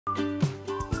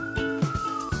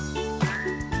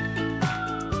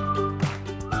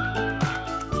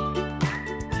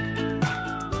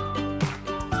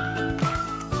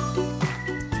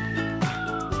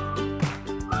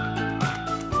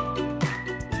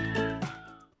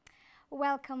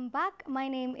Welcome back. My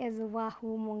name is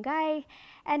Wahu Mungai,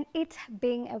 and it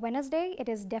being a Wednesday, it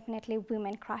is definitely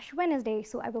Women Crush Wednesday.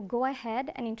 So I will go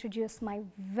ahead and introduce my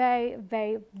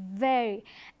very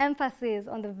emphasis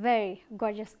on the very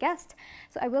gorgeous guest.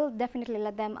 So I will definitely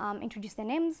let them introduce their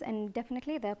names and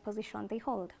definitely their position they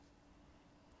hold.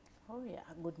 Oh yeah,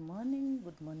 good morning,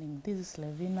 good morning. This is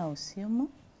Lavina Osiemo.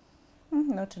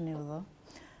 Not new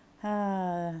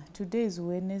though. Today is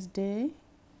Wednesday.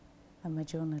 I'm a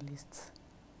journalist.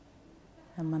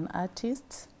 I'm an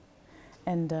artist,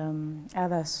 and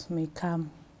others may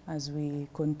come as we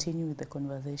continue with the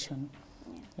conversation.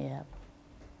 Yeah.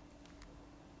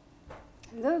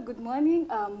 Hello, good morning.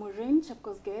 I'm Maureen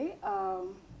Chapkosgei.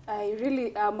 I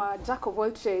really am a jack of all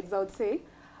trades, I would say.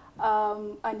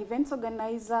 An events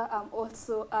organizer. I'm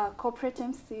also a corporate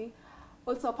MC.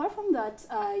 Also, apart from that,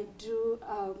 I do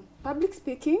public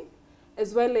speaking,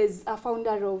 as well as a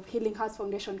founder of Healing Hearts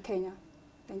Foundation Kenya.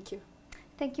 Thank you.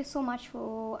 Thank you so much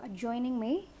for joining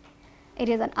me. It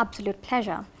is an absolute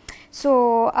pleasure.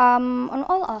 So on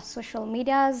all our social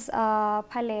medias,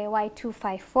 pale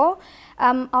Y254,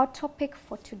 our topic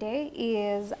for today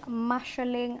is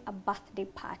marshalling a birthday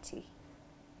party.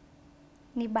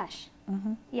 Nibash.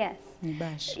 Yes.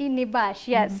 Nibash. Nibash,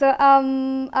 yes. So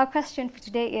our question for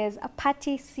today is a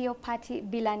party, sio party,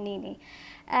 bila nini.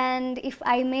 And if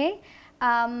I may,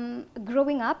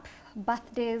 growing up,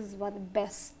 birthdays were the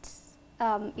best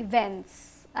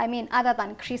events. I mean, other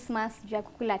than Christmas,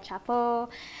 kukula chapo,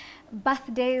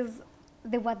 birthdays,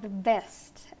 they were the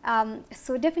best.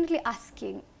 So definitely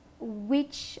asking,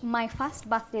 my first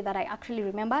birthday that I actually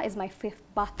remember is my 5th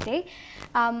birthday.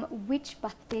 Which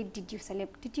birthday did you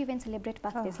celebrate? Did you even celebrate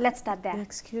birthdays? Let's start there.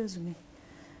 Excuse me.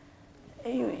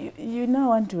 You now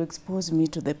want to expose me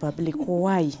to the public.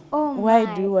 Why? Oh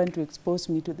Why do you want to expose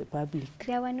me to the public?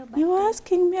 There were no birthdays. You were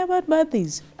asking me about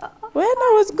birthdays when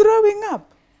I was growing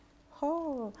up.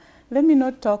 Oh, let me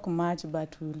not talk much,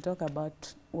 but we'll talk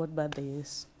about what birthday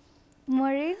is.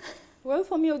 Maureen? Well,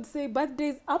 for me, I would say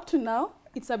birthdays up to now,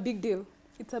 it's a big deal.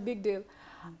 It's a big deal.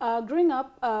 Growing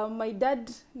up, my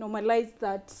dad normalized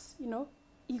that, you know,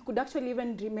 he could actually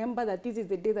even remember that this is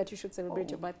the day that you should celebrate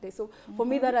your birthday. So for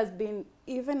me, that has been,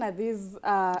 even at this,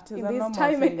 in this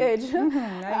time and age,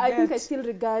 I think I still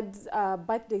regard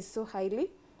birthdays so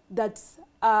highly that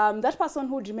that person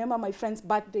who would remember my friend's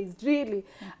birthdays really,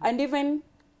 and even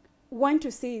want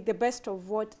to see the best of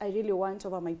what I really want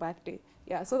over my birthday.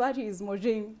 Yeah, so that is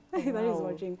Maureen. That is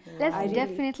Maureen. Let's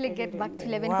definitely get back to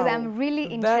Levin because I'm really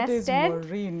interested. That is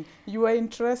Maureen. You are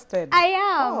interested. I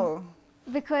am.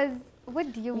 Because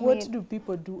what do you mean? What do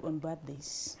people do on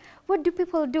birthdays? What do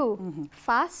people do?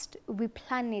 First, we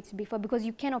plan it before, because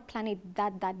you cannot plan it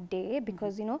that day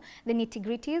because, you know, the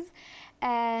nitty-gritties.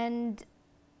 And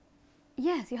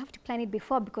yes, you have to plan it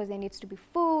before because there needs to be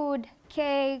food,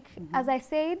 cake. As I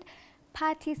said,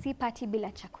 party si party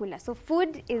bila chakula. So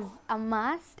food is a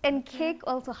must, and cake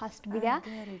also has to be there.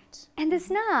 Get it. And the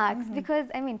snacks, because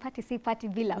I mean, party si party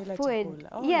bila food.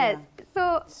 Oh, yes.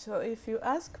 Yeah. So if you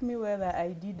ask me whether I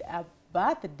did a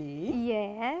birthday,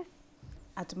 yes,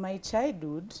 at my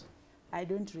childhood, I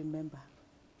don't remember.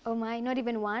 Oh my, not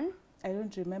even one? I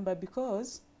don't remember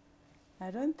because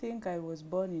I don't think I was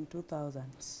born in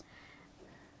 2000s.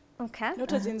 Okay.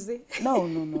 Not a Gen Z. No.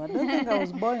 I don't think I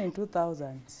was born in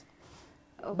 2000s.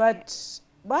 Okay. But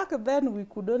back then, we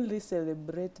could only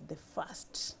celebrate the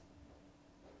first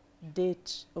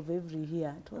date of every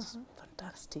year. It was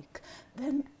fantastic.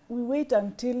 Then we wait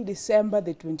until December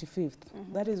the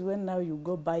 25th. That is when now you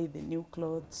go buy the new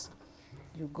clothes.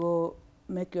 You go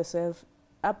make yourself.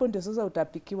 Hapo ndio sasa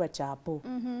utapikiwa chapo.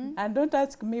 And don't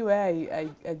ask me where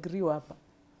I grew up.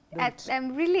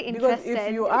 I'm really interested. Because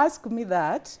if you ask me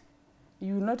that,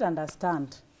 you will not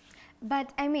understand.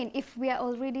 But I mean, if we are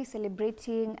already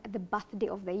celebrating the birthday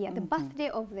of the year, the birthday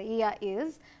of the year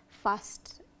is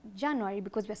 1st January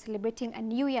because we're celebrating a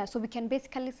new year. So we can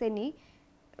basically say ni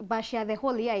Bashia, the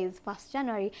whole year is 1st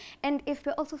January. And if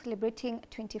we're also celebrating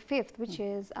 25th, which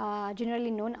is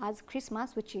generally known as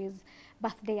Christmas, which is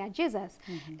birthday of Jesus.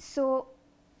 So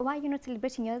why are you not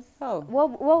celebrating yours? Oh.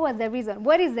 What was the reason?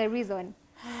 What is the reason?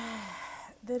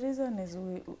 The reason is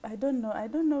I don't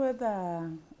know whether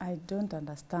I don't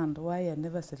understand why I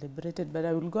never celebrated, but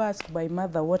I will go ask my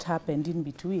mother what happened in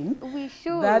between. We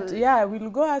should. I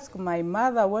will go ask my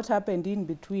mother what happened in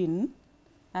between,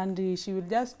 and she will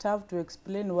just have to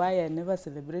explain why I never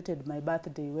celebrated my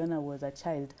birthday when I was a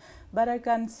child. But I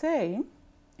can say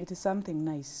it is something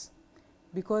nice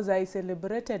because I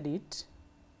celebrated it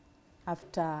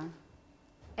after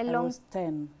I was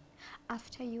 10.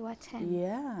 After you were 10?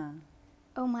 Yeah.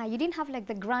 Oh my, you didn't have like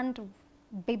the grand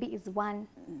baby is 1?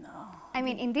 No. I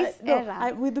mean, in this No,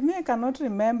 era. with me, I cannot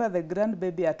remember the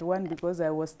grandbaby at 1 because I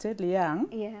was still young.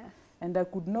 Yes. And I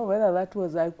could know whether that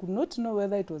was, I could not know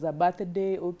whether it was a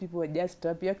birthday or people were just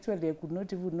happy. Actually, I could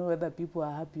not even know whether people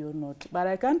are happy or not. But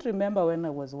I can't remember when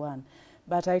I was 1.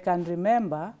 But I can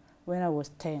remember when I was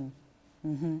 10.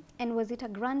 And was it a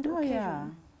grand Oh, occasion? yeah.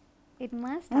 It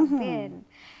must have been.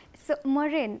 So,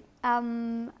 Maureen,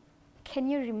 can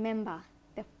you remember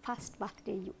the first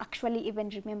birthday you actually even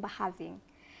remember having?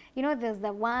 You know, there's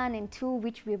the 1 and 2,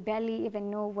 which we barely even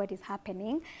know what is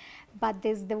happening. But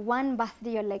there's the one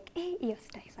birthday you're like, hey,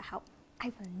 how I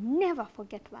will never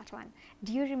forget that one.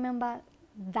 Do you remember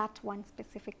that one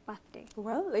specific birthday?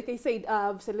 Well, like I said,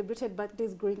 I've celebrated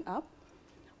birthdays growing up.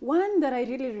 One that I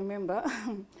really remember,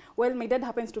 well, my dad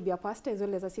happens to be a pastor as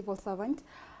well as a civil servant.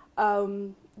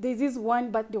 There's this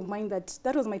one birthday of mine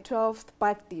that was my 12th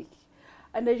birthday.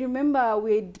 And I remember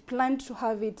we had planned to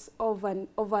have it over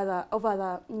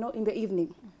the in the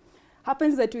evening.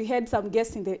 Happens that we had some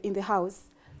guests in the house.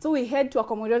 So we had to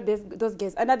accommodate those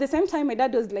guests. And at the same time, my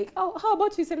dad was like, oh, how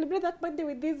about we celebrate that birthday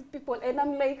with these people? And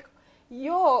I'm like,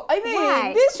 yo, I mean,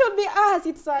 why? This should be us.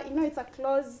 It's a, it's a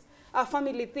close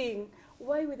family thing.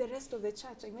 Why with the rest of the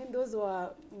church? I mean, those were,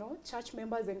 church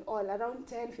members and all, around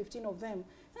 10, 15 of them. And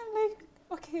I'm like,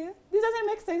 okay, this doesn't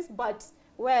make sense, but,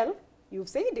 well, you've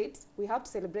said it, we have to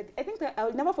celebrate. I think that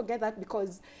I'll never forget that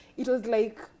because it was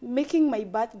like making my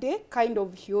birthday kind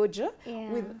of huge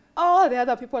with all the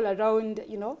other people around,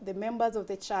 the members of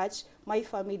the church, my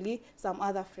family, some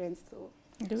other friends. So,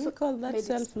 do we call that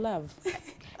self-love?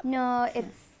 No,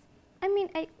 it's, I mean,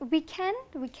 we can,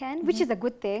 which is a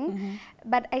good thing.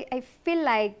 But I feel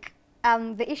like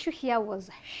the issue here was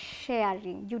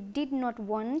sharing. You did not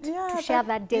want to share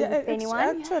that day with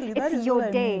anyone. Actually, it's your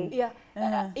day.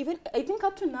 Yeah. Even I think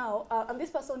up to now, I'm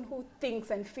this person who thinks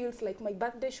and feels like my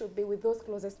birthday should be with those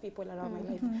closest people around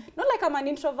my life. Not like I'm an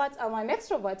introvert, I'm an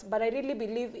extrovert, but I really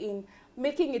believe in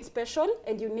making it special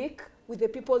and unique with the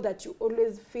people that you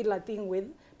always feel a thing with,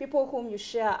 people whom you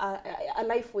share a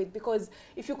life with. Because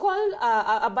if you call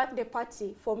a birthday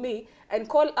party for me and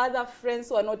call other friends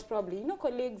who are not probably,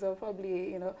 colleagues or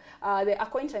probably, the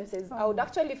acquaintances, I would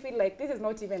actually feel like this is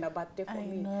not even a birthday for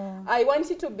me. I want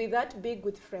it to be that big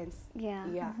with friends.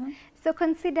 Yeah. So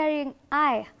considering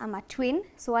I am a twin,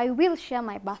 so I will share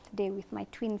my birthday with my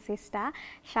twin sister.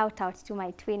 Shout out to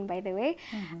my twin, by the way.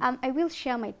 I will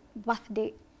share my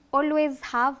birthday, always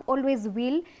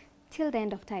will, till the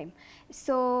end of time.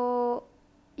 So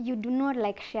you do not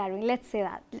like sharing, let's say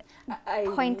that,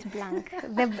 point blank.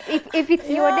 If it's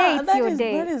your day, it's your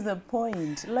day. That is the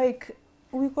point. Like,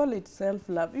 we call it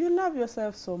self-love. You love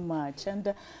yourself so much.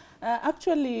 And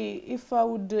actually, if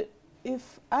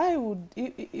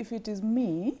it is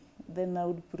me, then I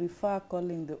would prefer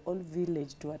calling the whole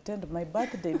village to attend my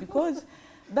birthday because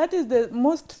that is the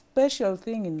most special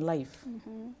thing in life.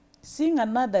 Seeing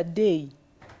another day,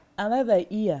 another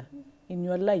year in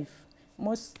your life,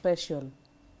 most special.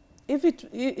 If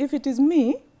it is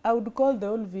me, I would call the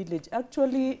whole village.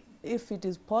 Actually, if it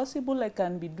is possible, I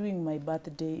can be doing my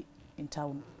birthday in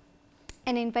town.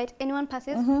 And invite anyone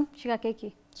passes? Sugar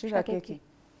cake. Sugar cake.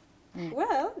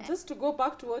 Well, just to go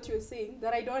back to what you were saying,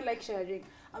 that I don't like sharing.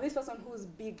 I'm this person who's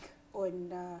big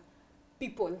on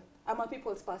people. I'm a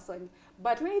people's person.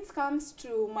 But when it comes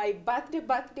to my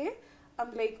birthday,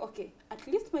 I'm like, okay, at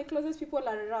least my closest people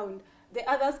are around. The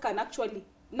others can actually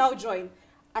now join.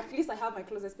 At least I have my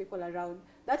closest people around.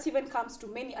 That even comes to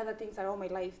many other things around my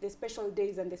life, the special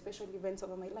days and the special events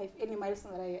over my life, any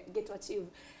milestone that I get to achieve.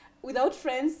 Without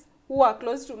friends who are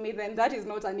close to me, then that is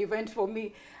not an event for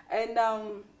me. And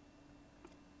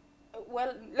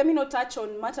well, let me not touch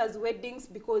on matters weddings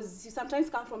because you sometimes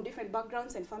come from different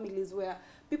backgrounds and families where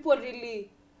people really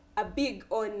are big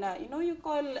on, you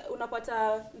call,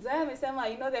 unapata, Zaya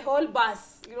mesema, the whole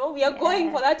bus, we are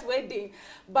going for that wedding.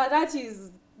 But that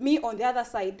is me on the other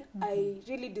side. I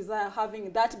really desire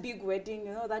having that big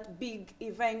wedding, that big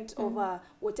event over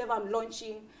whatever I'm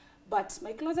launching. But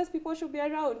my closest people should be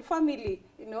around, family,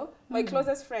 my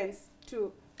closest friends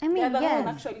too. I mean, yes.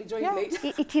 Actually join late.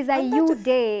 It is a you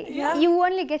day. You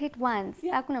only get it once.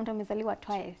 Hakuna mtu amezaliwa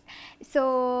twice.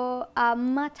 So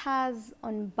matters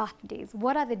on birthdays.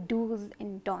 What are the do's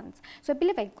and don'ts? So I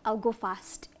believe I'll go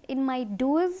first. In my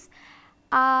do's,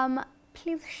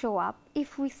 please show up.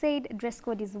 If we said dress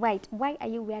code is white, why are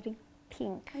you wearing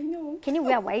pink? I know. Can you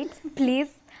wear white? Please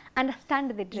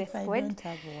understand the dress code. If I don't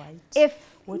have white,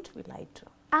 what will I do?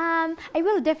 I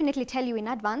will definitely tell you in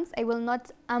advance. I will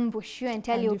not ambush you and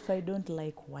tell you. And if I don't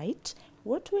like white,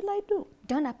 what will I do?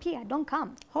 don't appear, don't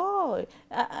come. Oh,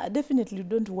 definitely you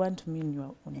don't want me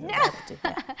on your birthday.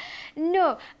 Yeah.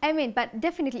 No, I mean, but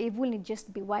definitely it wouldn't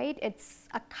just be white. It's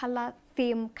a color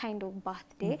theme kind of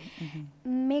birthday.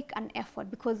 Make an effort,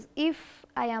 because if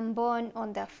I am born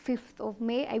on the 5th of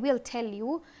May, I will tell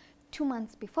you 2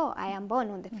 months before I am born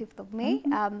on the 5th of May,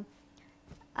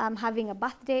 I'm having a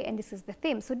birthday and this is the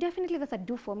theme. So definitely that's a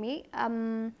do for me.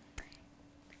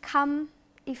 Come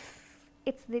if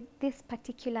it's this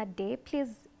particular day,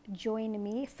 please join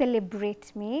me,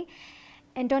 celebrate me,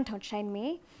 and don't outshine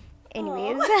me.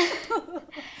 Anyways.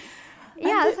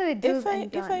 Yeah, so it does.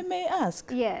 If I may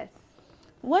ask. Yes.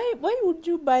 Why would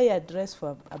you buy a dress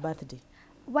for a birthday?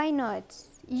 Why not?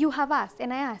 You have asked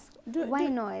and I asked. Why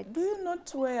not? Do you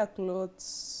not wear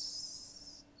clothes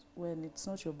when it's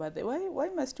not your birthday? Why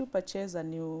must you purchase a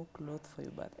new cloth for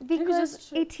your birthday?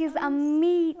 Because it is a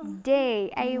me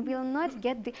day. I will not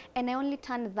get and I only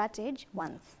turned that age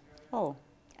once. Oh.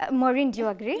 Maureen, do you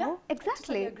agree? Yeah,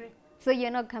 exactly. I agree. So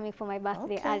you're not coming for my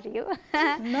birthday, are you?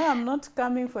 No, I'm not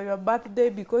coming for your birthday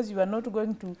because you are not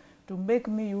going to make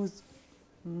me use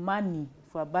money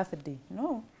for a birthday.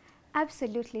 No.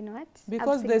 Absolutely not.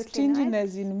 Because the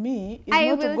stinginess in me is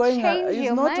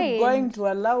not going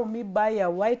to allow me buy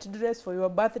a white dress for your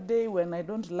birthday when I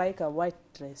don't like a white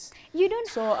dress. You don't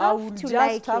so have I will to just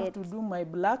like have it. to do my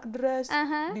black dress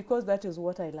because that is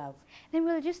what I love. Then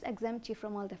we'll just exempt you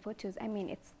from all the photos. I mean,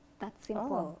 it's that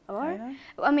simple. Oh, or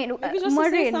I mean,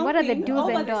 Maureen, what are the do's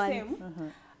and don'ts?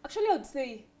 Actually, I would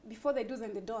say before the do's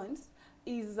and the don'ts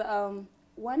is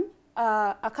one,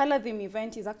 a color theme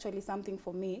event is actually something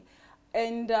for me.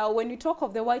 And when you talk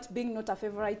of the white being not a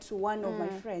favorite to one of my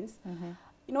friends,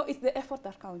 you know, it's the effort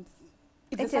that counts.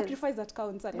 It's the sacrifice that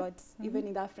counts a lot, even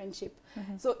in that friendship.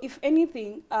 So if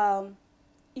anything,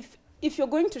 if you're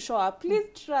going to show up, please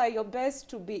try your best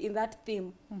to be in that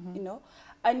theme, you know.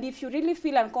 And if you really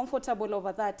feel uncomfortable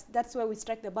over that, that's where we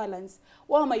strike the balance.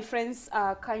 What are my friends'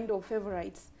 kind of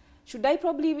favorites? Should I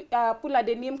probably pull a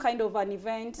denim kind of an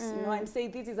event, you know, and say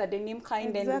this is a denim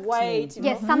kind and white? You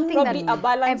know, something probably that a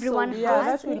balance everyone of,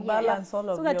 that will balance all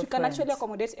of so that your you can friends. actually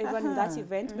accommodate everyone in that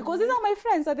event. Because these are my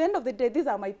friends. At the end of the day, these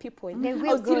are my people. They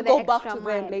will I'll still go back extra to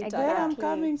them mile. later. Exactly. Yeah, I'm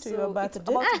coming to your birthday. It's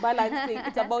about balancing.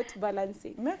 It's about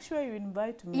balancing. Make sure you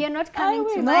invite me. You're not coming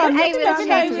to No, mine. I'm I not will coming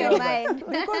change to your yours. mind.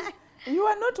 Because you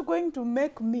are not going to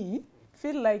make me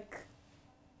feel like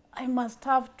I must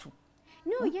have to.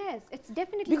 No, yes, it's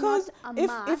definitely Because not a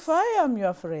must. if I am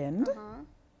your friend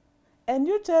and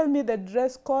you tell me the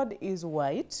dress code is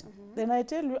white, then I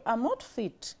tell you I'm not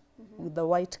fit with the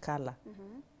white color.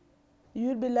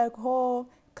 You'll be like, oh,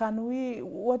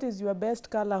 what is your best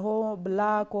color? Oh,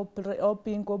 black or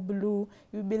pink or blue.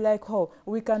 You'll be like, oh,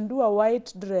 we can do a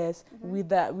white dress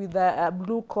with a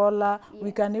blue collar. Yes.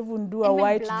 We can even do a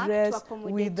white dress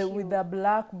with a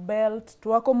black belt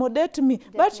to accommodate me.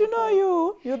 Definitely. But you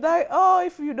know you're like, oh,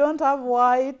 if you don't have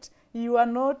white, you are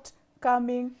not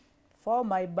coming for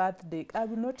my birthday. I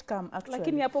will not come, actually.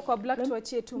 Lakini hapo kwa black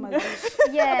tuachie tu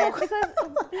mazishi. Yes, because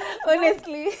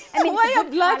honestly, I mean, why a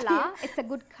black? It's a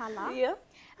good color. Yeah.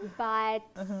 But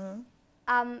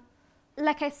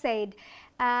like I said,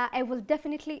 I will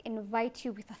definitely invite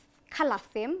you with a color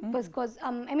theme because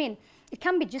I mean, it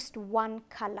can be just one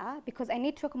color because I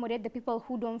need to accommodate the people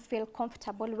who don't feel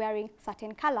comfortable wearing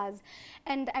certain colors.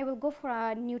 And I will go for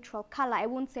a neutral color. I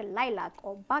won't say lilac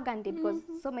or burgundy because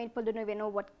so many people don't even know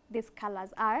what these colors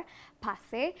are per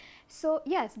se. So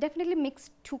yes, definitely mix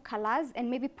two colors and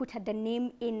maybe put a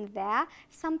denim in there,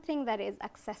 something that is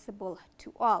accessible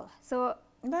to all. So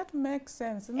that makes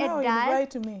sense. Now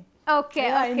invite me. Okay,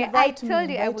 yeah, okay. I told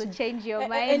you I will change your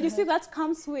mind. And you see, that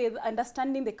comes with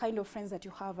understanding the kind of friends that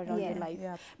you have around your life.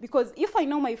 Yeah. Because if I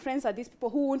know my friends are these people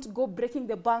who won't go breaking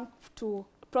the bank to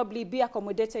probably be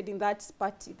accommodated in that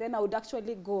party, then I would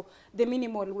actually go the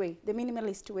minimal way, the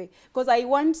minimalist way. Because I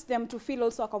want them to feel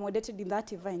also accommodated in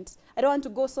that event. I don't want to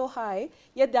go so high,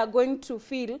 yet they are going to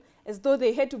feel as though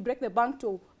they had to break the bank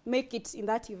to make it in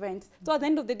that event. So at the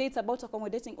end of the day, it's about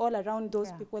accommodating all around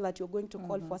those people that you're going to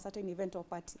call for a certain event or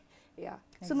party. Yeah.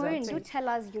 So Maureen, do tell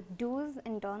us your do's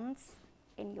and don'ts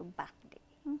in your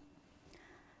birthday.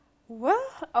 Well,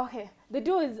 okay. The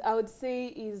do's, I would say,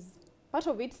 is part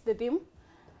of it, the theme.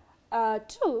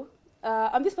 Two,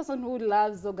 I'm this person who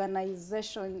loves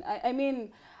organization. I mean,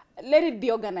 let it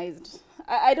be organized.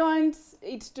 I don't want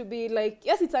it to be like,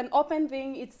 yes, it's an open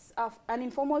thing, it's an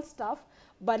informal stuff,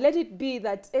 but let it be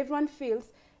that everyone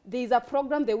feels there is a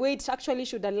program, the way it actually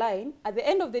should align. At the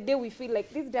end of the day, we feel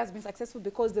like this day has been successful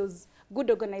because there was good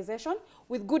organization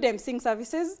with good emceeing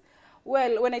services,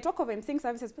 Well, when I talk of emceeing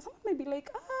services, someone may be like,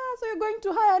 so you're going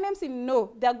to hire an MC?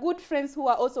 No, they're good friends who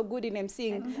are also good in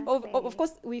emceeing. Of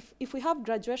course, if we have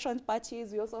graduation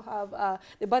parties, we also have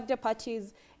the birthday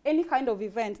parties, any kind of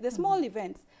event, the small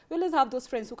events. We always have those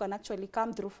friends who can actually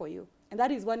come through for you. And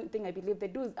that is one thing I believe they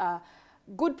do.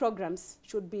 Good programs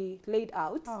should be laid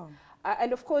out.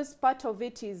 And of course, part of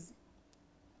it is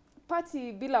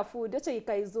party bila food.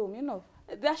 You know,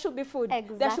 there should be food.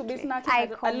 Exactly. There should be snacks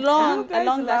along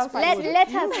that party. Let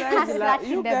us pass that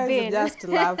in the bin. You guys just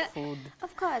love food.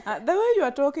 Of course. The way you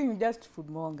are talking, just food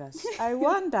mongers. I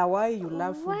wonder why you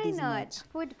love food Why this not? much.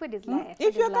 Food is life.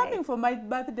 If Food you're is coming life. for my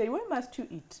birthday, when must you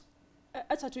eat?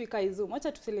 Acha tu ikae Zoom.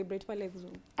 Acha tu celebrate pale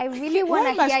Zoom. I really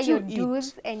want to hear your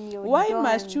do's and your Why don'ts.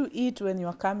 must you eat when you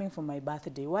are coming for my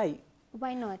birthday? Why?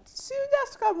 Why not? So you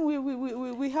just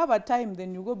come, we have a time,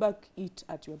 then you go back eat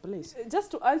at your place.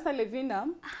 Just to answer Levina,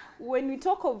 when we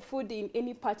talk of food in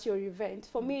any party or event,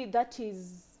 for me that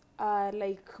is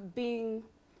like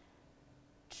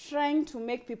trying to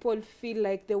make people feel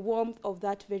like the warmth of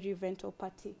that very event or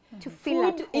party. To feel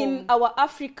at Food home. in our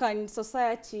African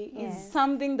society Yes. is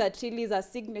something that really is a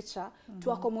signature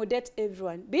to accommodate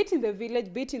everyone, be it in the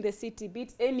village, be it in the city, be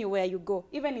it anywhere you go,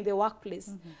 even in the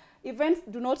workplace. Events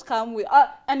do not come with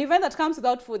an event that comes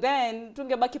without food, then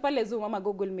tungebaki pale Zoom ama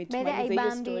Google Meet tumalize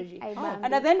hiyo story.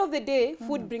 And at the end of the day,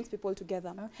 food brings people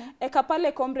together. Eka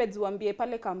pale comrades uambie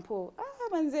pale kampo,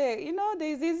 manze, you know, there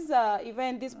is this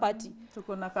event, this party.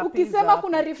 Ukisema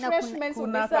kuna refreshments,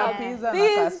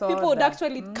 these people would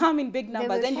actually come in big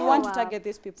numbers, and you want to target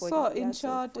these people. So in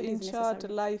short,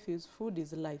 food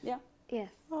is life. Yeah. Yes.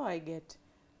 Oh, I get.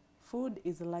 Food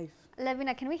is life.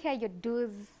 Lavina, can we hear your do's?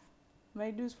 My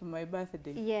dues for my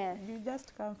birthday. Yes. You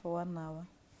just come for 1 hour.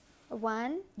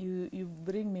 One. You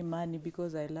bring me money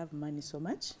because I love money so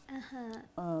much.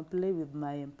 Play with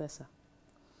my M-Pesa.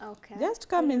 Okay. Just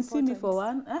come and see me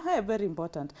for very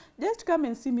important. Just come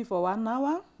and see me for 1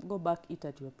 hour. Go back, eat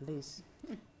at your place.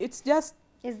 It's just.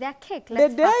 Is there cake? The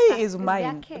day is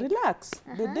mine. Relax.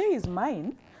 The day is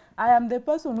mine. I am the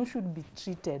person who should be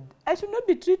treated. I should not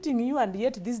be treating you, and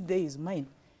yet this day is mine.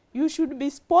 You should be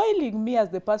spoiling me as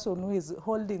the person who is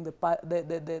holding the birthday.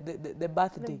 The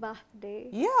birthday.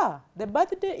 Yeah, the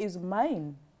birthday is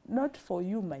mine, not for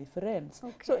you, my friends.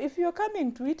 Okay. So if you're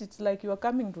coming to it, it's like you are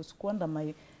coming to squander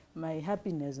my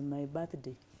happiness, my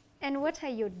birthday. And what are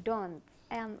your don'ts?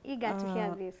 I am eager to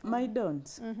hear this. My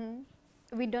don'ts.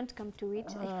 We don't come to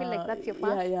it. I feel like that's your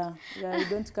first. Yeah, we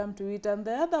don't come to it. And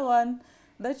the other one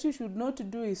that you should not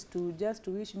do is to just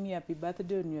wish me happy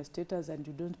birthday on your status and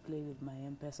you don't play with my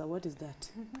M-Pesa. What is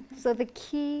that? So the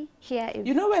key here is,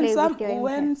 you know,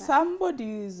 when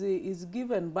somebody is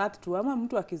given birth to, ama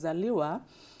mtu akizaliwa,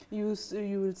 you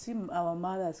will see our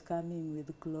mothers coming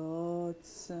with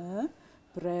clothes,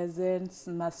 presents,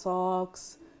 na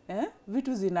socks,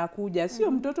 vitu zinakuja.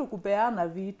 Sio mtoto kupeana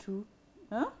vitu.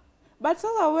 But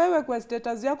sasa wewe kwa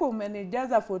status yako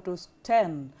umenijaza photos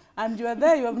 10 and you are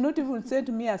there, you have not even sent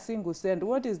me a single cent.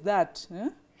 What is that?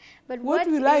 But what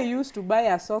will I use to buy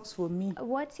a socks for me?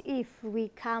 What if we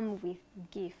come with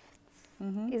gifts?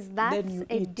 Is that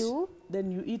a do?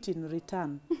 Then you eat in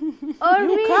return. Oh,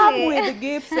 you really? come with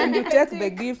gifts and you take the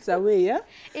gifts away, yeah?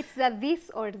 It's the this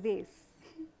or this.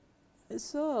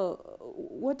 So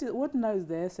what now is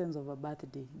the essence of a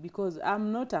birthday? Because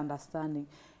I'm not understanding.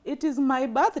 It is my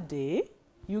birthday,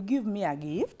 you give me a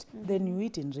gift, then you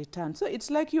eat in return. So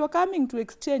it's like you are coming to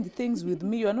exchange things with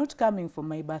me. You are not coming for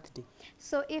my birthday.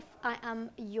 So if I am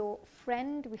your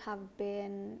friend, we have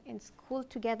been in school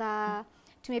together,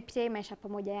 tumepitia maisha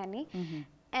pamoja yani,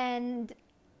 and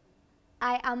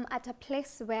I am at a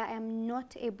place where I am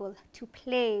not able to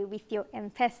play with your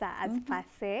M-Pesa as per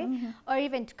se, or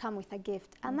even to come with a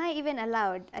gift. Am I even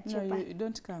allowed at your birthday? No, you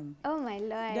don't come. Oh my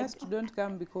Lord. Just don't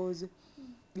come because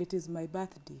it is my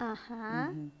birthday.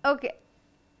 Okay.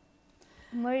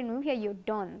 Maureen, we'll hear your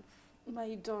don'ts.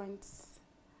 My don'ts.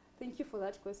 Thank you for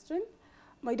that question.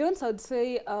 My don'ts, I would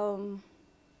say, I'm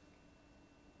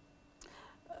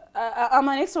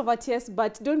an extrovert, yes,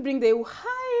 but don't bring the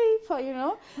hype, you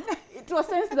know, to a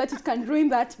sense that it can ruin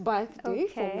that birthday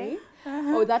for me,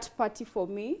 or that party for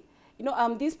me. You know,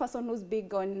 I'm this person who's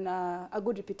big on a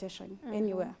good reputation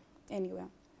anywhere.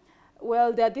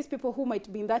 Well, there are these people who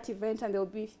might be in that event and they'll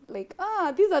be like,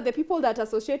 these are the people that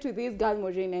associate with this girl,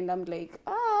 Maureen. And I'm like,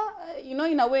 you know,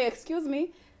 in a way, excuse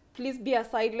me, please be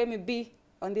aside, let me be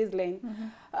on this lane.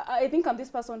 I think I'm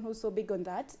this person who's so big on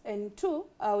that. And two,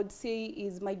 I would say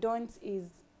is my don'ts is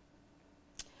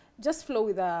just flow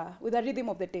with the rhythm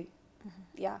of the day.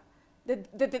 Yeah.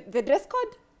 The dress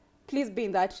code, please be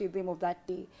in that rhythm of that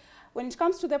day. When it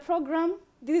comes to the program,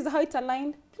 this is how it's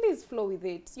aligned, please flow with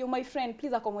it. You're my friend,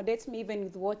 please accommodate me even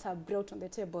with what I've brought on the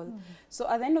table. So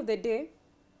at the end of the day,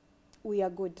 we are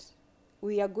good.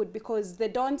 We are good, because the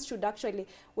dons should actually,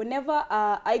 whenever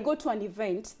I go to an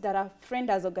event that a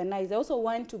friend has organized, I also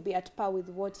want to be at par with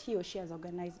what he or she has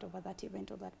organized over that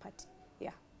event or that party. Yeah.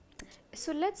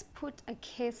 So let's put a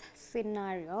case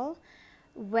scenario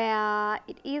where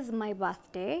it is my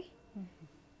birthday.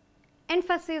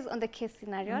 Emphasis on the case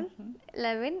scenario,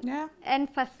 Levin. Yeah.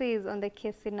 Emphasis on the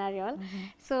case scenario.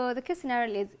 So the case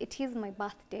scenario is, it is my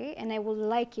birthday and I would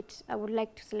like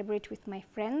to celebrate with my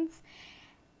friends,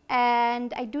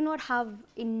 and I do not have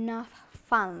enough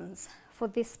funds for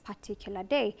this particular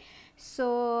day.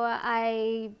 So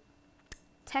I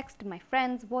text my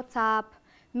friends, WhatsApp,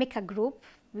 make a group.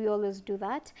 We always do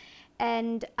that.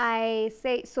 And I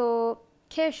say, so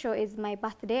Kesho is my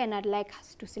birthday and I'd like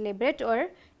us to celebrate, or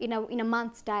in a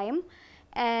month's time,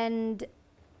 and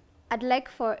I'd like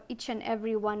for each and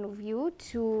every one of you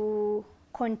to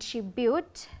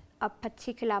contribute a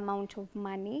particular amount of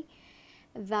money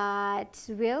that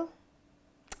will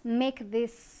make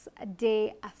this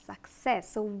day a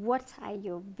success. So what are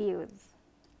your views?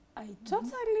 I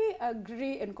totally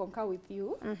agree and concur with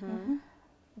you.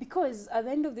 Because at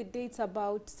the end of the day, it's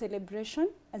about celebration,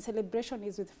 and celebration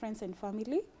is with friends and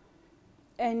family.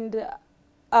 And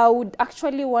I would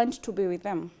actually want to be with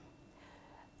them.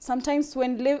 Sometimes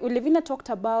when Levina talked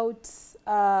about,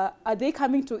 are they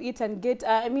coming to eat and get,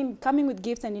 coming with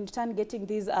gifts and in turn getting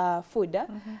this food,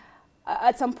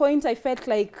 at some point I felt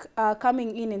like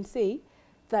coming in and say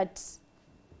that,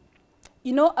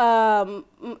 you know,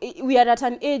 we are at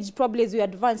an age, probably as we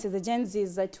advance as the Gen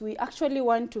Zs, that we actually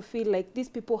want to feel like these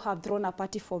people have thrown a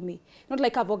party for me. Not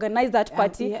like I've organized that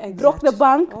party, broke the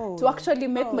bank to actually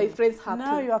make my friends happy.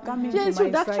 Now you are coming to my You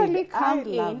should actually side. come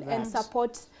in and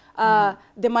support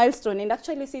the milestone, and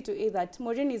actually say to A that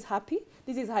Maureen is happy,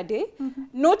 this is her day,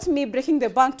 not me breaking the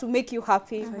bank to make you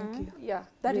happy. Thank you. Yeah,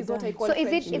 that is what I call So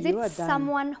friendship. is it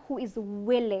someone who is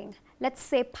willing, let's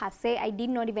say per se, I did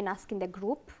not even ask in the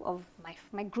group of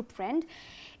my group friend,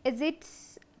 is it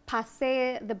per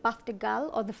se the birthday girl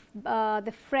or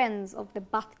the friends of the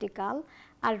birthday girl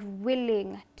are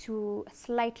willing to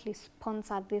slightly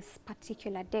sponsor this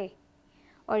particular day?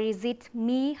 Or is it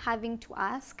me having to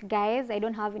ask, guys, I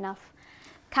don't have enough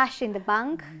cash in the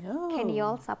bank, can you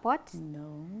all support?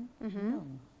 No, no.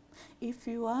 If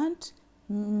you want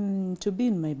to be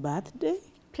in my birthday,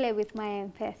 play with my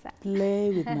M-Pesa.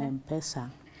 Play with my M-Pesa.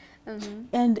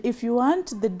 And if you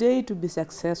want the day to be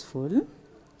successful,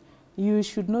 you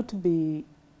should not be,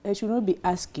 I should not be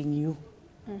asking you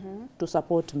to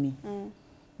support me.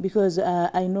 Because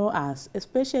I know us,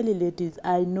 especially ladies,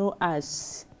 I know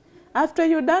us. After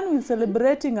you're done with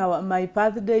celebrating my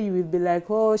birthday, you will be like,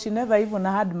 oh, she never even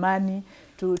had money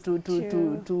to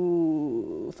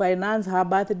finance her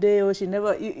birthday, or she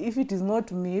never, if it is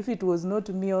not me, if it was not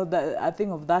me, or a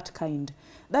thing of that kind.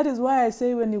 That is why I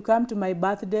say when you come to my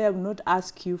birthday, I will not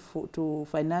ask you to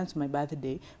finance my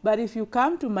birthday. But if you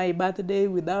come to my birthday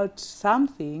without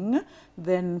something,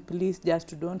 then please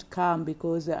just don't come,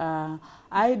 because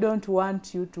I don't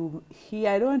want you to hear,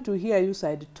 I don't want to hear you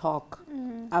side talk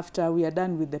after we are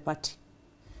done with the party.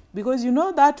 Because you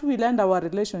know that will end our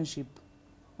relationship.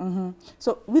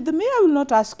 So with me, I will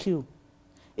not ask you.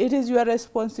 It is your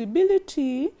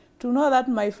responsibility to know that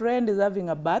my friend is having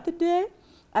a birthday,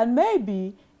 and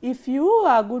maybe if you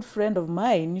are a good friend of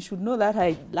mine, you should know that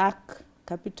I lack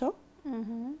capital.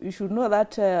 You should know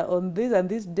that on this and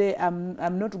this day,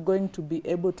 I'm not going to be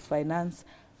able to finance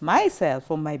myself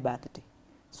for my birthday.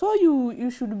 So you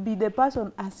should be the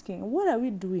person asking, what are we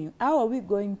doing? How are we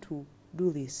going to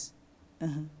do this?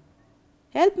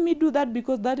 Help me do that,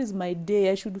 because that is my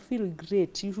day. I should feel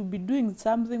great. You should be doing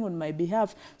something on my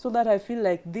behalf so that I feel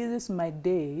like this is my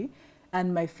day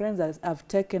and my friends have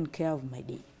taken care of my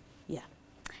day. Yeah.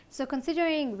 So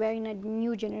considering we're in a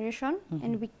new generation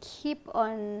and we keep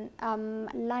on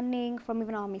learning from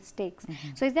even our mistakes.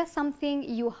 So is there something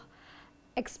you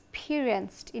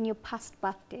experienced in your past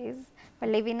birthdays,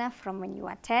 Levina, from when you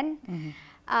were 10,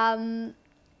 and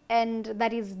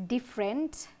that is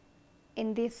different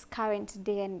in this current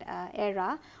day and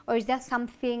era? Or is there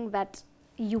something that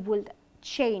you would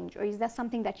change, or is there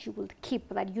something that you would keep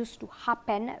that used to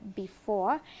happen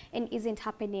before and isn't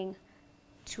happening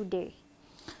today?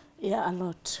 Yeah, a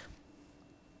lot.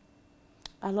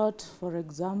 A lot. For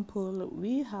example,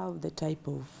 we have the type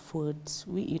of foods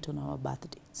we eat on our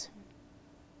birthdays.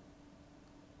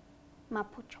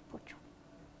 Mapocho pocho.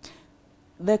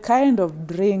 The kind of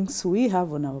drinks we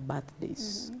have on our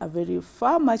birthdays are very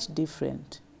far much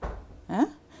different.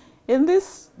 in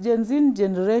this Gen Z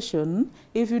generation,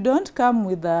 if you don't come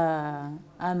with an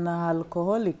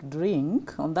alcoholic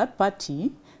drink on that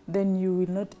party, then you will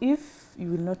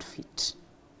not fit.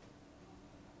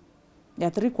 Yeah,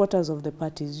 3/4 of the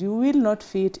parties, you will not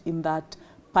fit in that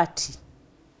party.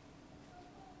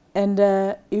 And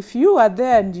if you are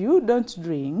there and you don't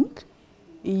drink,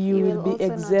 you will be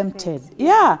exempted.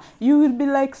 Yeah, you will be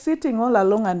like sitting all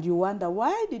along and you wonder,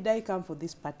 why did I come for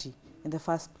this party in the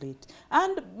first place?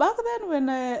 And back then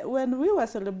when we were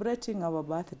celebrating our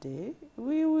birthday,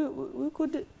 we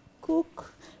could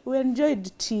cook. We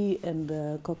enjoyed tea and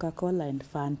Coca-Cola and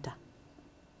Fanta.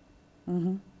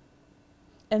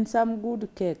 And some good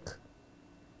cake.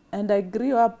 And I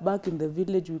grew up back in the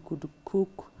village. We could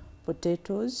cook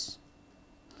potatoes,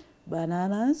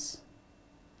 bananas,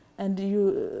 and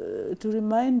to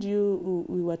remind you,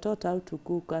 we were taught how to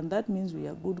cook, and that means we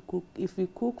are good cook. If we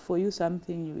cook for you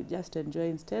something, you will just enjoy,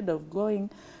 instead of going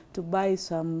to buy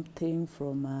something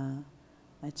from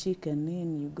a chicken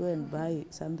inn, you go and buy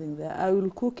something there. I will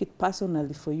cook it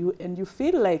personally for you, and you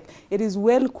feel like it is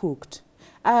well cooked.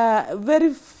 Very,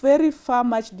 very far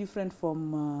much different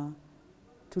from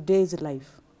today's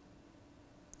life,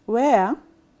 where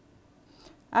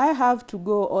I have to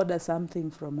go order something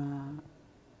from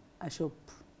a shop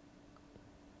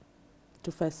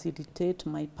to facilitate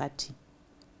my party.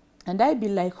 And I be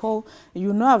like, oh,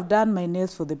 you know, I've done my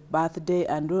nails for the birthday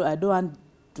and I don't want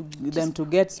them to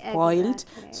get spoiled.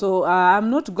 Exactly. So I'm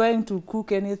not going to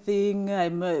cook anything.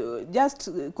 I'm just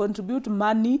contribute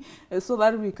money so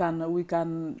that we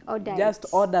can just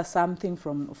order something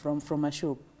from a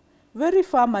shop. Very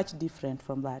far much different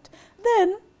from that.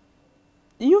 Then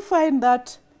you find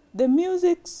that the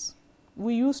musics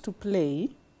we used to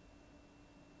play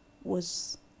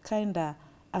was kind of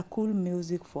a cool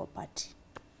music for a party.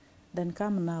 Then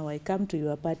come now, I come to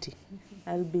your party.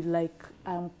 I'll be like,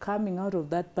 I'm coming out of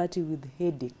that party with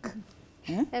headache.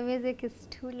 The music is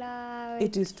too loud.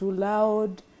 It is too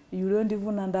loud. You don't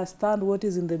even understand what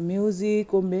is in the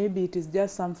music, or maybe it is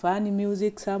just some funny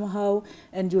music somehow,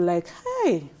 and you're like,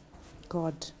 hey,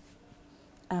 God,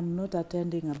 I'm not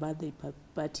attending a birthday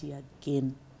party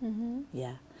again.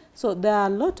 Yeah. So there are a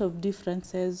lot of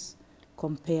differences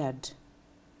compared.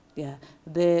 Yeah.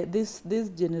 This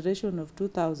generation of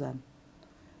 2000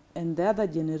 and the other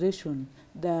generation,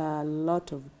 there are a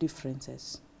lot of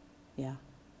differences. Yeah.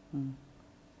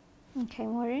 Okay,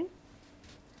 Maureen?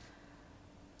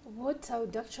 What I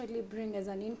would actually bring as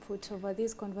an input over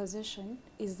this conversation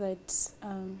is that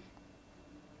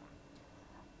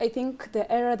I think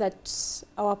the era that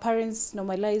our parents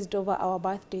normalized over our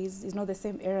birthdays is not the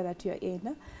same era that we are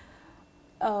in.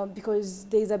 Because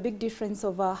there is a big difference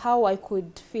over how I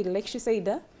could feel. Like she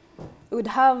said, we would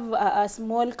have a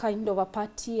small kind of a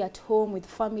party at home with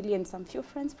family and some few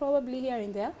friends probably here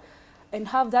and there, and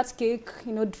have that cake,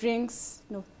 you know, drinks,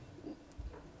 you know,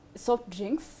 soft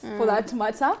drinks for that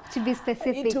matter. To be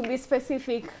specific. To be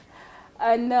specific.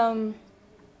 And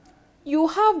you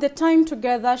have the time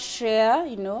together, share,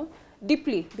 you know,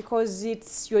 deeply because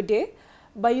it's your day.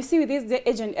 But you see, with this the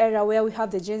age and era where we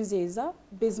have the Gen Zs,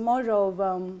 there's more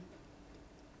of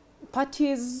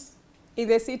parties in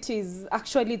the cities.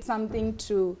 Actually, it's something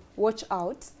to watch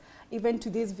out, even to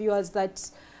these viewers,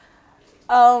 that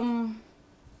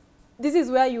this is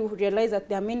where you realize that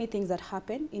there are many things that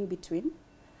happen in between.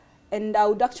 And I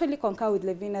would actually concur with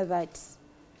Levina that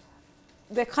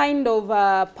the kind of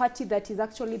party that is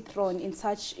actually thrown in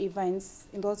such events,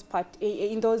 in those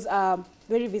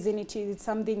very vicinity, is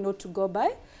something not to go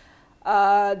by.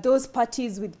 Those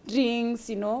parties with drinks,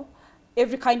 you know,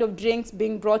 every kind of drinks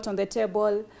being brought on the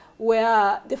table,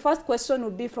 where the first question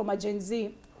would be from a Gen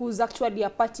Z, who's actually a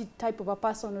party type of a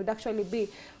person, would actually be,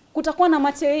 kutakuwa na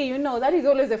mate, you know, that is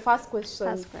always the first question.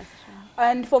 First question.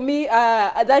 And for me,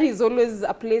 that is always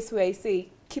a place where I say,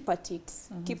 keep at it,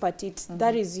 keep at it,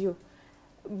 that is you.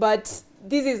 But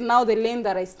this is now the lane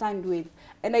that I stand with.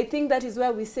 And I think that is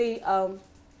where we say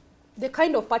the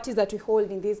kind of parties that we hold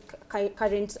in this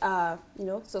current, you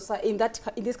know, in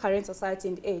this current society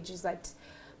and age is that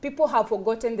people have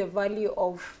forgotten the value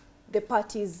of the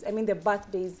parties, I mean the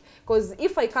birthdays. Because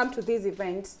if I come to these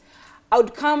events, I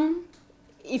would come,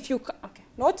 if you, okay,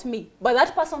 not me, but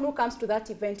that person who comes to that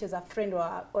event as a friend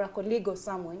or a colleague or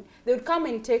someone, they would come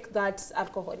and take that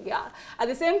alcohol, yeah. At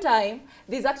the same time,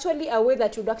 there's actually a way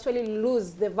that you'd actually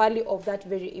lose the value of that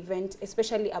very event,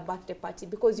 especially a birthday party,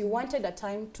 because you wanted a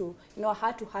time to, you know, a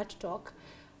heart-to-heart talk,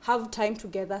 have time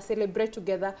together, celebrate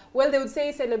together. Well, they would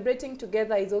say celebrating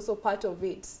together is also part of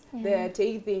it, the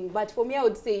thing. But for me, I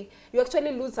would say you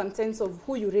actually lose some sense of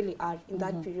who you really are in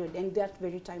that period and that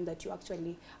very time that you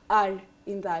actually are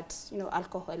in that, you know,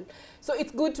 alcohol. So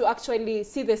it's good to actually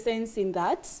see the sense in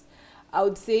that, I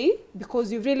would say,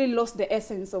 because you've really lost the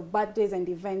essence of birthdays and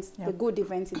events, the good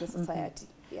events in the society.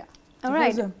 Yeah. All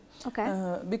right.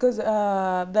 Okay. Because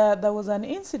there was an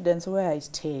incident where I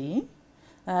stay.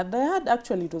 They had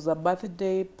actually, it was a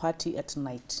birthday party at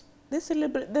night. They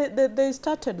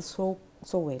started so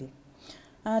well.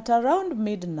 At around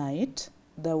midnight,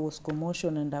 there was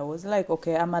commotion, and I was like,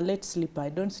 okay, I'm a late sleeper. I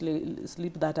don't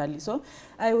sleep that early. So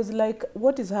I was like,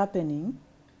 what is happening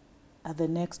at the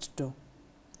next door?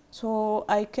 So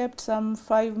I kept some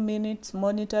 5 minutes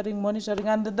monitoring,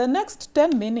 and the next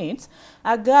 10 minutes,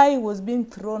 a guy was being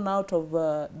thrown out of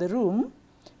the room,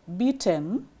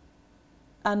 beaten,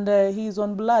 and he's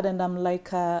on blood, and I'm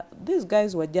like, these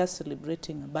guys were just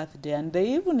celebrating a birthday, and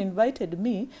they even invited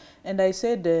me, and I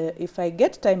said, if I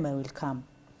get time, I will come.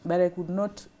 But I could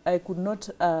not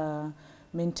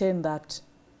maintain that.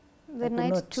 The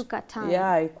night took a time.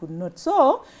 Yeah, I could not.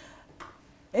 So,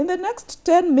 in the next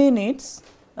 10 minutes,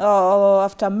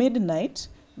 after midnight,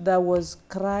 there was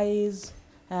cries.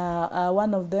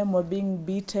 One of them were being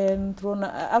beaten, thrown.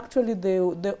 Actually, they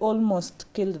almost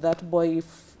killed that boy.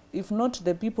 If not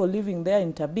the people living there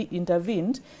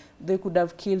intervened, they could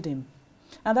have killed him.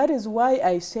 And that is why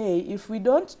I say, if we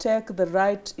don't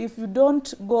if you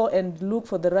don't go and look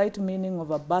for the right meaning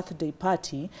of a birthday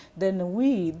party, then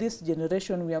this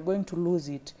generation, we are going to lose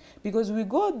it. Because we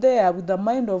go there with the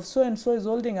mind of so-and-so is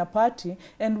holding a party,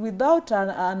 and without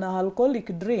an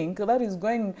alcoholic drink that is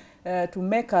going to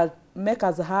make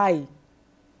us high,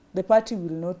 the party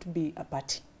will not be a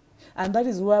party. And that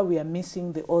is why we are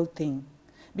missing the whole thing.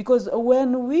 Because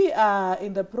when we are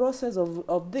in the process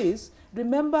of this,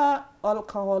 remember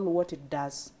alcohol, what it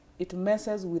does. It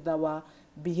messes with our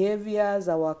behaviors,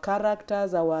 our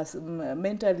characters, our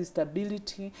mental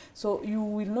stability. So you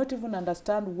will not even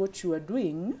understand what you are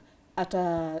doing at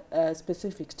a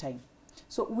specific time.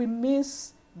 So we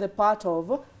miss the part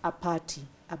of a party,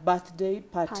 a birthday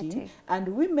party, and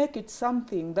we make it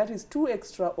something that is too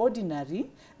extraordinary,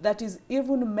 that is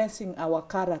even messing our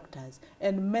characters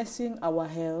and messing our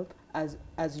health as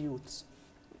youths.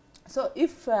 So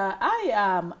if I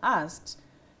am asked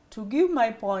to give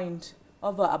my point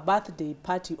over a birthday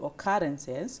party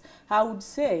occurrences, I would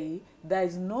say there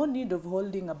is no need of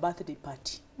holding a birthday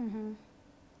party.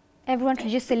 Everyone should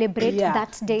just celebrate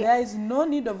that day. There is no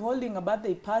need of holding a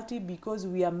birthday party because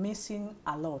we are missing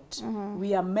a lot.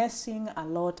 We are missing a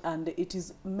lot, and it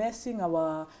is messing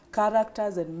our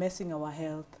characters and messing our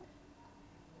health.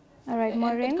 All right,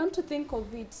 Maureen. And come to think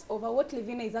of it, over what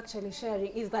Livina is actually sharing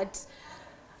is that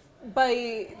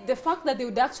by the fact that they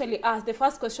would actually ask, the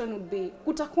first question would be,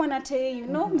 kutakuwa na te, you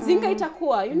know, mzinga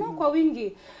itakuwa, you know, kwa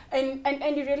wingi.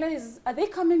 And you realize, are they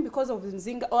coming because of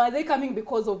mzinga, or are they coming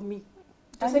because of me?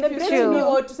 To celebrate me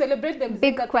or to celebrate them.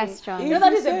 Big question. You know,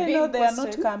 that is a big question. They are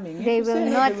not coming. They will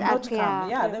not appear.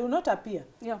 Yeah, they will not appear.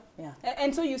 Yeah.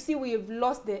 And so you see, we have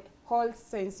lost the whole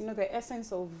sense, you know, the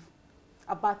essence of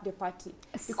a birthday party,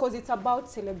 because it's about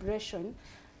celebration.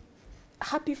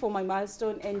 Happy for my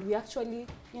milestone, and we actually,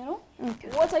 you know,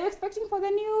 what are you expecting for the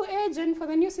new age and for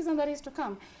the new season that is to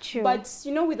come? True. But,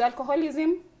 you know, with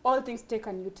alcoholism, all things take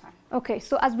a new time. Okay,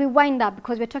 so as we wind up,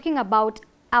 because we're talking about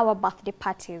our birthday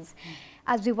parties,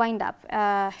 as we wind up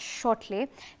shortly,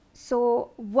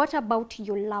 so what about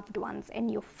your loved ones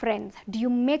and your friends? Do you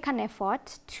make an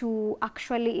effort to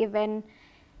actually even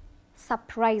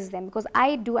surprise them? Because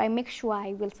I do. I make sure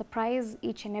I will surprise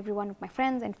each and every one of my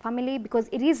friends and family, because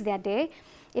it is their day.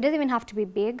 It doesn't even have to be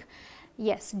big.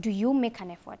 Yes. Do you make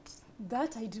an effort?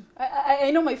 That I do.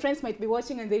 I know my friends might be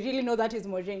watching and they really know that is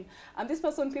Maureen. And this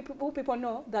person, people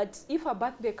know that if her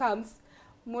birthday comes,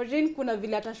 Maureen kuna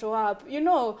vile ata show up. You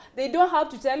know, they don't have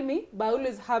to tell me, but I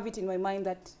always have it in my mind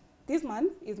that this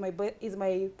month is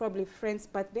my probably friend's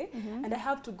birthday, and I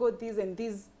have to go this and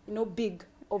this, you know, big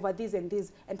over this and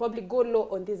this, and probably go low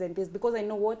on this and this, because I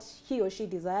know what he or she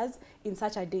desires in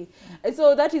such a day. And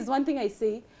so that is one thing I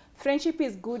say. Friendship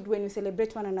is good when you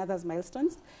celebrate one another's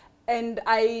milestones. And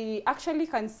I actually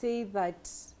can say that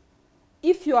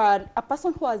if you are a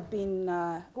person who has been,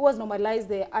 who has normalized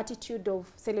the attitude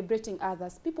of celebrating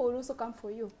others, people will also come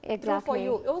for you. Exactly. For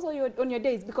you, also on your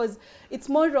days, because it's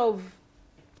more of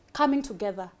coming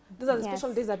together. These are the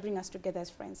special days that bring us together as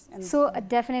friends. And so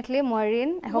definitely,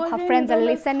 Maureen, I hope her friends are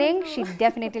listening. She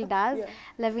definitely does.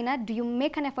 Lavina, do you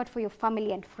make an effort for your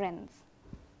family and friends?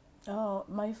 Oh,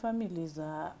 my family is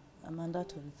a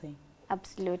mandatory thing.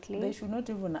 Absolutely. They should not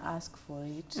even ask for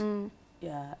it.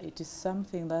 Yeah, it is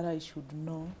something that I should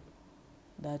know,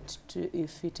 that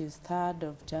if it is 3rd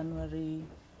of January,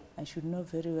 I should know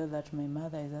very well that my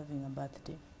mother is having a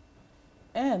birthday.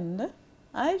 And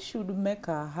I should make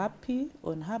her happy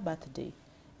on her birthday.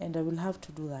 And I will have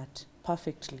to do that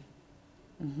perfectly.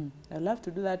 I will have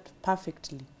to do that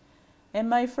perfectly. And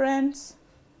my friends,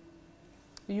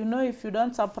 you know, if you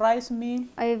don't surprise me,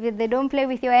 Or if they don't play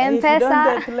with your if you don't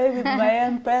M-Pesa. play with my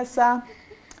M-Pesa,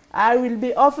 I will be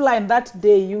offline that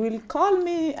day. You will call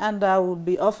me and I will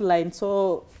be offline.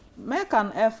 So make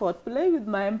an effort, play with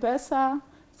my M-Pesa,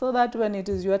 so that when it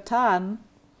is your turn,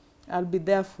 I'll be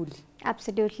there fully.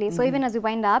 Absolutely. So even as we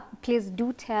wind up, please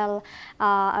do tell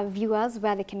our viewers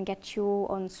where they can get you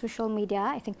on social media.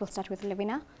 I think we'll start with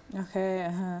Levina. Okay.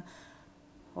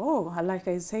 Oh, like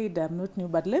I said, I'm not new,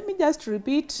 but let me just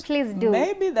repeat. Please do.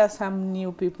 Maybe there's some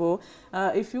new people.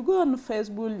 If you go on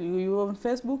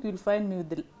Facebook, you'll find me with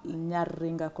the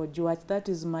Nyaringa Kojuach. That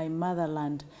is my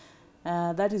motherland.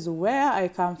 That is where I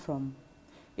come from.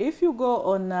 If you go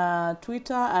on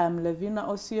Twitter, I'm Levina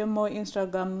Osiemo.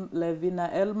 Instagram,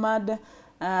 Levina Elmad.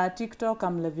 TikTok,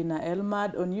 I'm Levina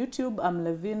Elmad. On YouTube, I'm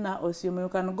Levina Osiemo. You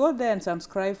can go there and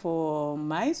subscribe for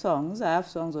my songs. I have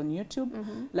songs on YouTube.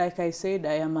 Like I said,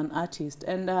 I am an artist.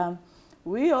 And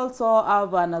we also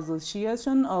have an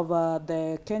association of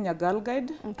the Kenya Girl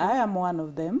Guide. I am one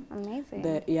of them.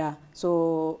 Amazing. Yeah.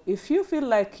 So if you feel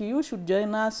like you should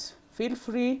join us, feel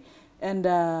free and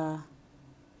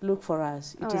look for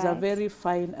us. It is a very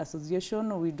fine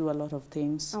association. We do a lot of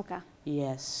things. Okay.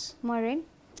 Yes. Maureen?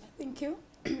 Thank you.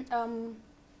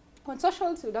 On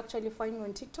socials, you'd actually find me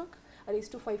on TikTok at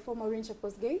Y254 Maureen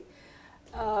Gay.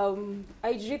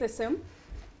 IG the same.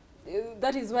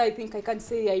 That is why I think I can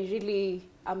say I really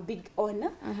am big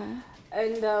on.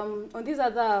 And on these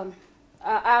other,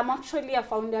 I'm actually a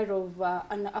founder of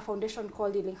a foundation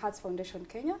called Healing Hearts Foundation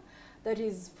Kenya. That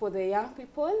is for the young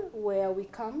people, where we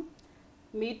come,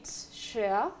 meet,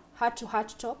 share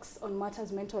heart-to-heart talks on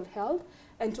matters mental health.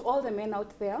 And to all the men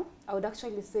out there, I would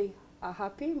actually say a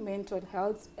happy mental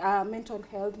health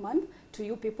month to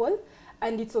you people.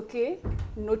 And it's okay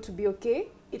not to be okay.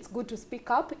 It's good to speak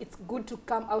up. It's good to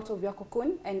come out of your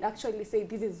cocoon and actually say,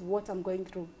 this is what I'm going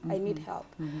through. I need help.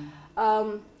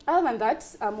 Other than that,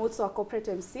 I'm also a corporate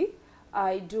MC.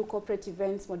 I do corporate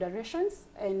events, moderations,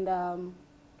 and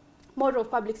more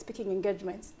of public speaking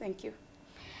engagements. Thank you.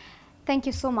 Thank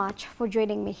you so much for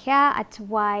joining me here at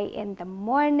Y in the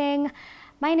Morning.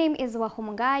 My name is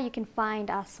Wahumunga. You can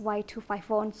find us Y254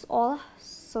 on all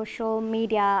social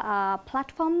media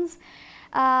platforms.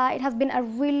 It has been a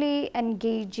really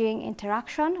engaging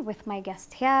interaction with my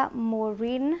guest here,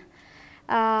 Maureen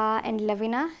and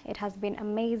Levina. It has been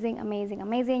amazing, amazing,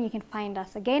 amazing. You can find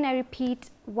us again, I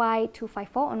repeat,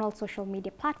 Y254 on all social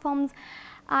media platforms.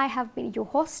 I have been your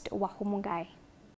host, Wahumungai.